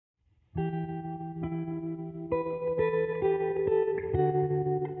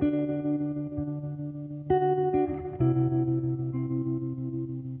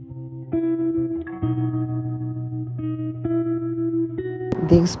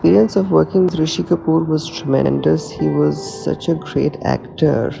experience of working with Rishi Kapoor was tremendous. He was such a great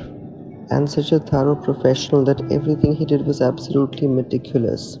actor and such a thorough professional that everything he did was absolutely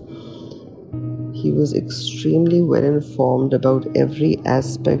meticulous. He was extremely well informed about every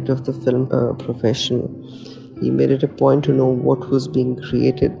aspect of the film profession. He made it a point to know what was being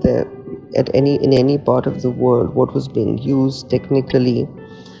created there in any part of the world, what was being used technically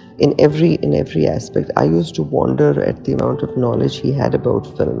in every aspect. I used to wonder at the amount of knowledge he had about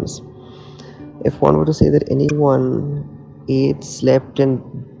films. If one were to say that anyone ate, slept, and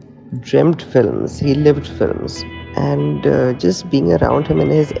dreamt films, he lived films. And just being around him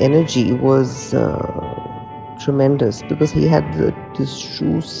and his energy was tremendous because he had this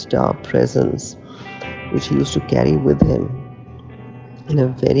true star presence which he used to carry with him in a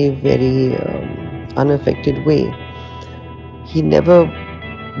very, very unaffected way. He never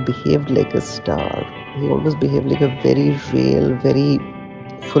behaved like a star. He always behaved like a very real, very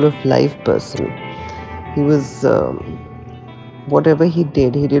full of life person. He was, whatever he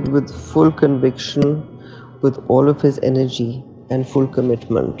did with full conviction, with all of his energy and full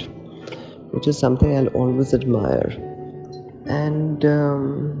commitment, which is something I'll always admire. And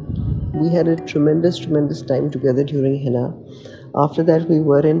we had a tremendous time together during henna. After that, we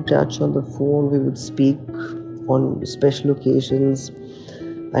were in touch on the phone. We would speak on special occasions.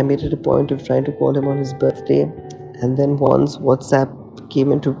 I made it a point of trying to call him on his birthday. And then once WhatsApp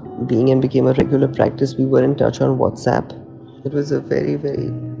came into being and became a regular practice, we were in touch on WhatsApp. It was a very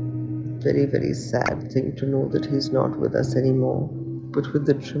sad thing to know that he's not with us anymore. But with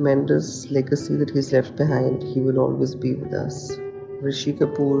the tremendous legacy that he's left behind, he will always be with us. Rishi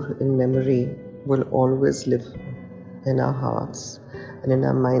Kapoor, in memory, will always live in our hearts and in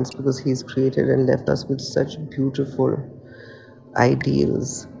our minds because he's created and left us with such beautiful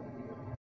ideals